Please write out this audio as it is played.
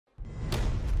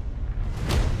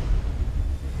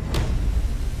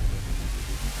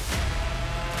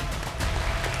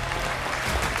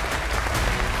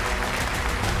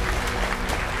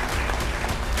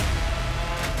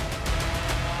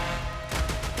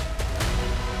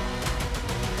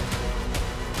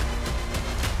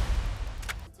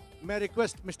May I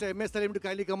request Mr. M.A. Salim to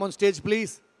kindly come on stage,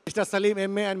 please? Mr. Salim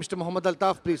M.A. and Mr. Muhammad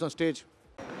Altaf, please, on stage.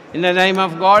 In the name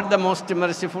of God, the most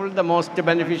merciful, the most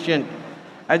beneficent.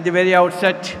 At the very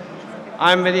outset,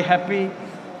 I am very happy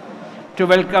to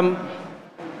welcome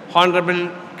Honorable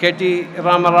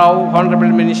Rama Rao, Honorable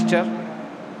Minister,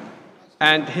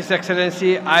 and His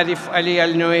Excellency Arif Ali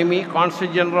Al Noemi,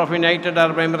 Consul General of United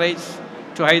Arab Emirates,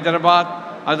 to Hyderabad,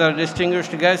 other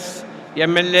distinguished guests,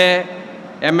 MLA,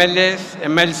 MLAs,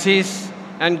 MLCs,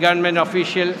 and government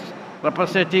officials,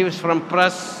 representatives from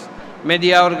press,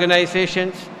 media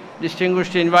organizations,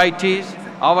 distinguished invitees,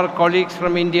 our colleagues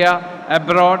from India,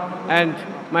 abroad, and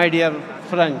my dear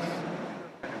friends.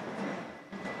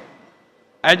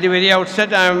 At the very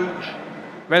outset, I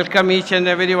welcome each and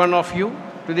every one of you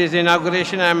to this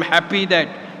inauguration. I am happy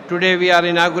that today we are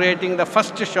inaugurating the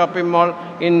first shopping mall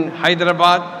in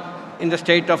Hyderabad in the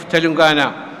state of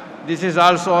Telangana. This is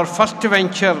also our first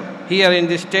venture here in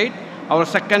this state. Our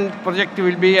second project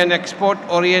will be an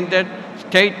export-oriented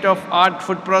state-of-art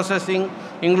food processing,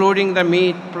 including the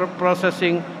meat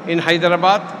processing in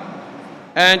Hyderabad.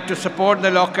 And to support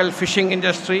the local fishing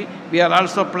industry, we are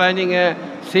also planning a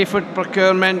seafood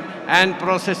procurement and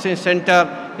processing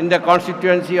center in the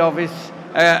constituency of His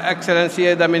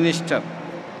Excellency the Minister.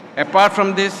 Apart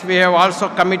from this, we have also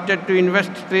committed to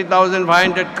invest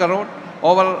 3,500 crore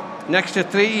over next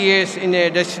 3 years in a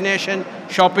destination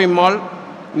shopping mall,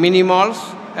 mini malls,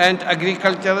 and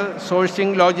agricultural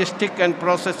sourcing, logistic, and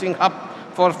processing hub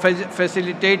for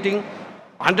facilitating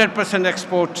 100%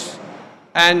 exports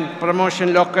and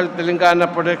promotion local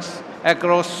Telangana products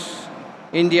across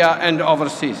India and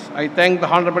overseas. I thank the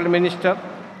Honorable Minister,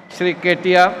 Shri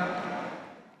KTR,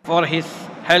 for his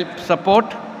help, support,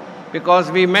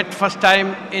 because we met first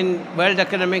time in World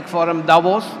Economic Forum,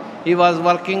 Davos. He was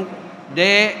working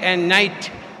day and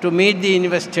night to meet the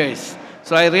investors.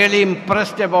 So I really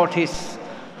impressed about his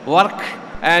work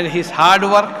and his hard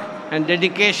work and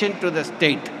dedication to the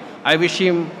state. I wish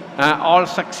him all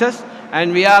success.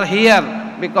 And we are here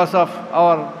because of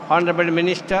our Honorable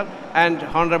Minister and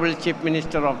Honorable Chief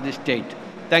Minister of the state.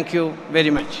 Thank you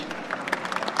very much.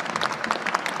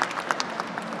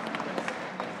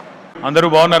 అందరూ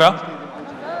బాగున్నారా?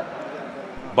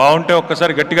 బాగుంటే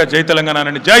ఒక్కసారి గట్టిగా జై తెలంగాణ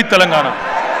అనండి. జై Telangana.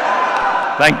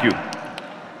 Thank you.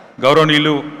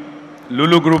 గౌరవనీయులు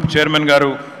Lulu group chairman గారు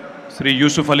శ్రీ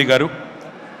యూసుఫ్ అలీ గారు,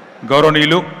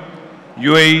 గౌరవనీయులు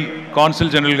U.A.E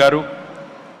కాన్సుల్ జనరల్ గారు,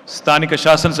 స్థానిక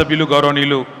శాసనసభ్యులు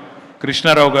గౌరవనీయులు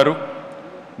కృష్ణారావు గారు,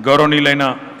 గౌరవనీయులైన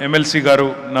MLC గారు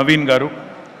నవీన్ గారు,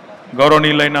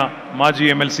 గౌరవనీయులైన మాజీ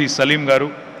MLC సలీం గారు,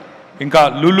 ఇంకా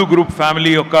లులు గ్రూప్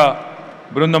ఫ్యామిలీ యొక్క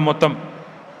బృందం మొత్తం,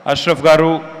 అష్రఫ్ గారు,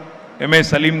 M.A.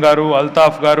 సలీం గారు,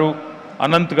 అల్తాఫ్ గారు,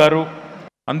 అనంత్ గారు,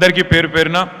 అందరికీ పేరు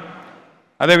పేరున,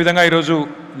 అదేవిధంగా ఈరోజు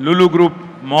లులు గ్రూప్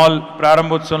మాల్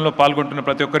ప్రారంభోత్సవంలో పాల్గొంటున్న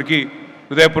ప్రతి ఒక్కరికి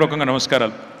హృదయపూర్వకంగా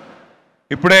నమస్కారాలు.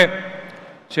 ఇప్పుడే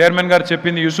చైర్మన్ గారు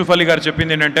చెప్పింది, యూసుఫ్ అలీ గారు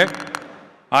చెప్పింది ఏంటంటే,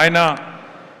 ఆయన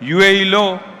U.A.E లో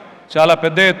చాలా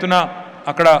పెద్ద ఎత్తున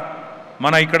అక్కడ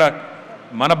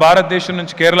మన భారతదేశం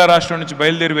నుంచి, కేరళ రాష్ట్రం నుంచి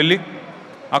బయలుదేరి వెళ్ళి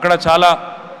అక్కడ చాలా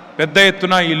పెద్ద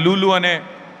ఎత్తున ఈ లులు అనే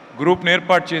గ్రూప్ని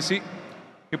ఏర్పాటు చేసి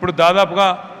ఇప్పుడు దాదాపుగా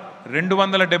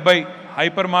 270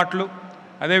 హైపర్ మార్ట్లు,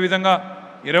 అదేవిధంగా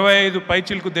 25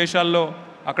 పైచిల్కు దేశాల్లో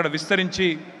అక్కడ విస్తరించి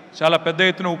చాలా పెద్ద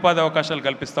ఎత్తున ఉపాధి అవకాశాలు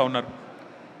కల్పిస్తూ ఉన్నారు.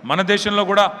 మన దేశంలో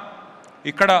కూడా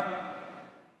ఇక్కడ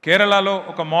కేరళలో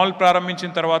ఒక మాల్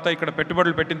ప్రారంభించిన తర్వాత, ఇక్కడ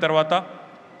పెట్టుబడులు పెట్టిన తర్వాత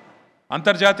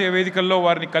అంతర్జాతీయ వేదికల్లో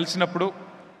వారిని కలిసినప్పుడు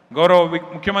గౌరవ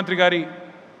ముఖ్యమంత్రి గారి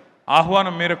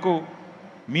ఆహ్వానం మేరకు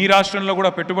మీ రాష్ట్రంలో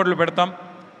కూడా పెట్టుబడులు పెడతాం,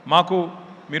 మాకు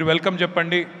మీరు వెల్కమ్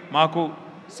చెప్పండి, మాకు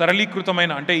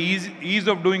సరళీకృతమైన అంటే ఈజ్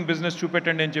ఆఫ్ డూయింగ్ బిజినెస్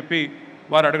చూపెట్టండి అని చెప్పి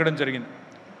వారు అడగడం జరిగింది.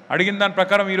 అడిగిన దాని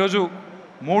ప్రకారం ఈరోజు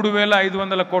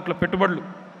 3,500 కోట్ల పెట్టుబడులు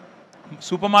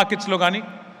సూపర్ మార్కెట్స్లో కానీ,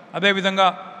 అదేవిధంగా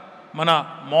మన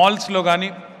మాల్స్లో కానీ,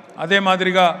 అదే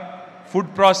మాదిరిగా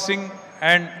ఫుడ్ ప్రాసెసింగ్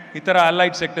అండ్ ఇతర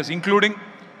allied sectors including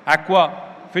aqua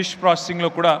fish ప్రాసెసింగ్లో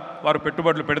కూడా వారు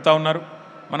పెట్టుబడులు పెడతా ఉన్నారు.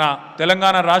 మన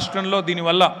తెలంగాణ రాష్ట్రంలో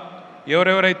దీనివల్ల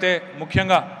ఎవరెవరైతే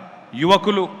ముఖ్యంగా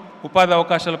యువకులు ఉపాధి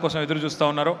అవకాశాల కోసం ఎదురు చూస్తూ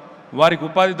ఉన్నారో వారికి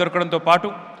ఉపాధి దొరకడంతో పాటు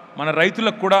మన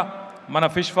రైతులకు కూడా, మన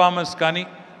ఫిష్ ఫార్మర్స్ కానీ,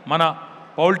 మన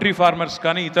పౌల్ట్రీ ఫార్మర్స్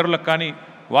కానీ, ఇతరులకు కానీ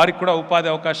వారికి కూడా ఉపాధి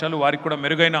అవకాశాలు, వారికి కూడా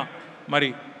మెరుగైన మరి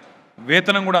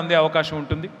వేతనం కూడా అందే అవకాశం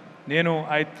ఉంటుంది. నేను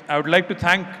I would like to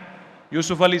thank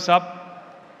Yusuf Ali Saab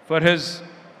for his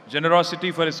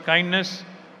generosity, for his kindness,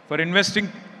 for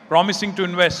promising to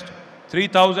invest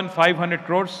 3,500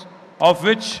 crores, of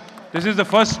which this is the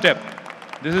first step.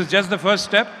 This is just the first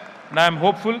step, and I am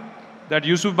hopeful that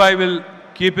Yusuff Bhai will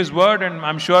keep his word, and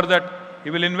I'm sure that he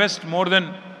will invest more than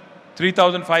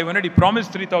 3,500. He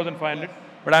promised 3,500,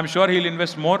 but I'm sure he'll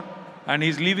invest more, and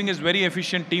he's leaving his very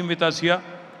efficient team with us here.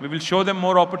 We will show them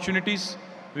more opportunities.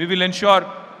 We will ensure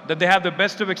that they have the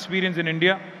best of experience in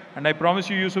India. And I promise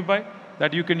you, Yusuff Bhai,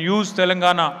 that you can use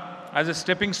Telangana as a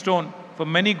stepping stone for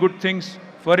many good things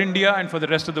for India and for the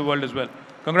rest of the world as well.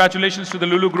 Congratulations to the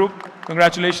Lulu Group.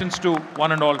 Congratulations to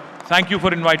one and all. Thank you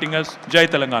for inviting us. Jai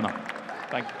Telangana.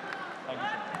 Thank you. Thank you,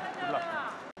 sir. Good luck.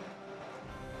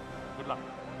 Good luck.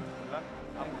 Good luck.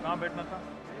 आप कहाँ बैठना था?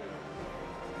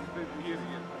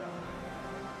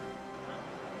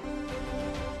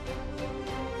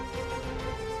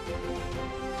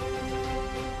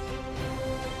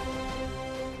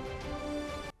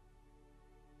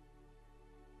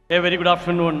 A very good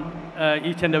afternoon,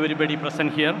 each and everybody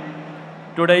present here.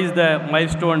 Today is the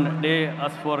milestone day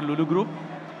as for Lulu Group.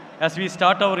 As we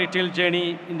start our retail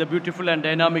journey in the beautiful and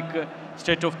dynamic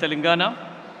state of Telangana,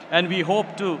 and we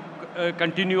hope to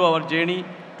continue our journey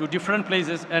to different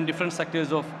places and different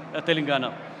sectors of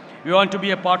Telangana. We want to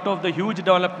be a part of the huge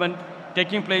development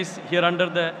taking place here under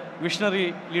the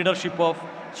visionary leadership of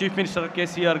Chief Minister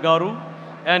KTR Garu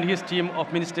and his team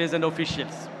of ministers and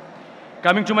officials.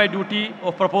 Coming to my duty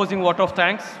of proposing vote of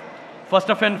thanks, first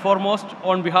and foremost,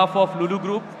 on behalf of Lulu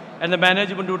Group and the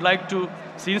management, would like to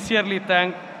sincerely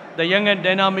thank the young and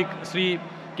dynamic Sri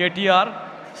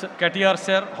KTR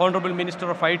Sir, Honorable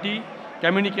Minister of IT,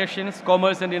 Communications,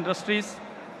 Commerce and Industries,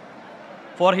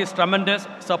 for his tremendous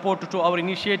support to our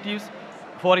initiatives,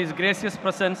 for his gracious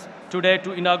presence today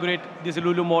to inaugurate this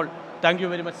Lulu Mall. Thank you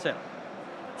very much, sir.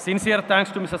 Sincere thanks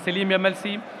to Mr. Salim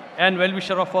MLC and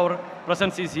well-wisher of our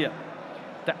presence is here.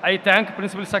 I thank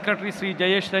Principal Secretary Sri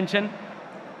Jayesh Ranjan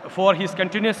for his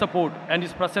continuous support and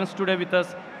his presence today with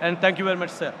us, and thank you very much,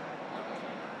 sir.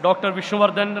 Dr.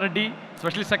 Vishnuvardhan Reddy,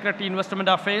 Special Secretary Investment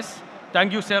Affairs,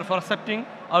 thank you, sir, for accepting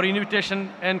our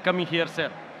invitation and coming here,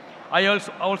 sir. I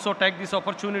also take this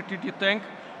opportunity to thank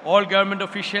all government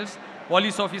officials,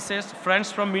 police officers,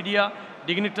 friends from media,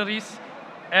 dignitaries,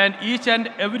 and each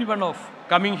and every one of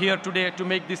coming here today to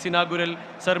make this inaugural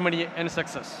ceremony a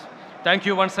success. Thank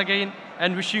you once again,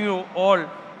 and wishing you all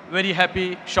very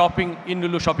happy shopping in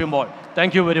Lulu Shopping Mall.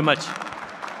 Thank you very much.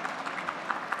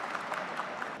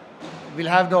 We'll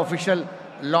have the official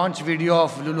launch video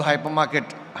of Lulu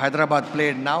Hypermarket Hyderabad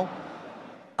played now.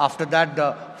 After that,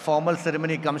 the formal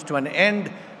ceremony comes to an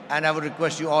end, and I would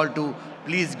request you all to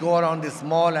please go around this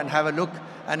mall and have a look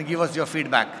and give us your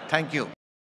feedback. Thank you.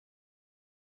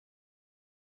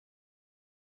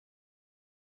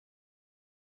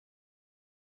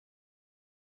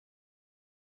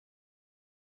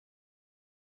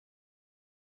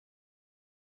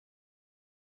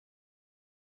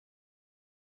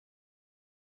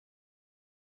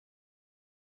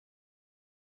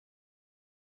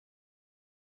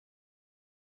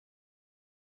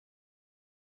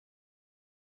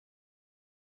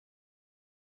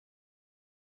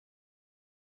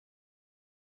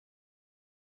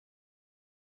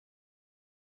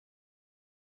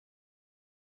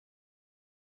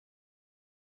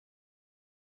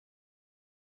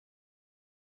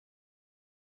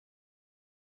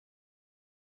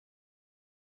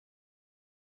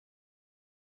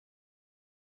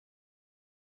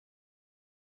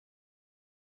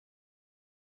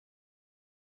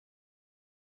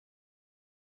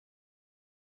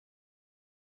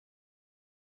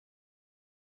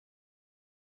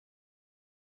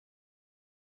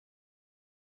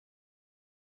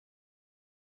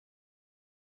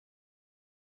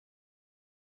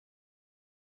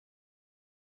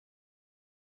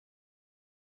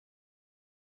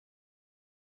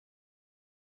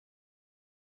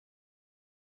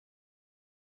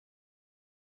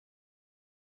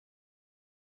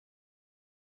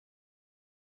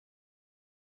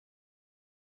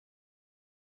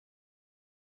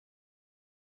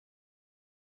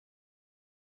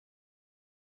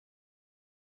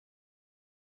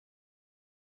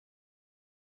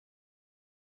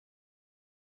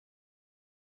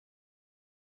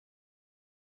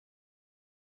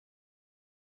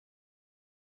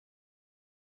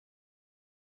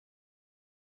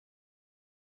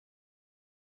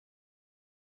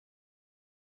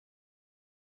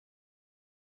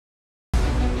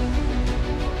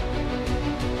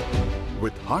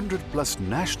 With 100+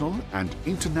 national and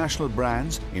international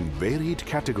brands in varied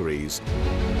categories,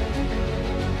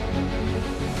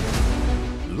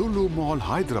 Lulu Mall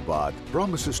Hyderabad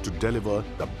promises to deliver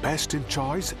the best in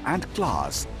choice and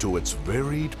class to its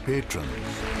varied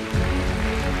patrons.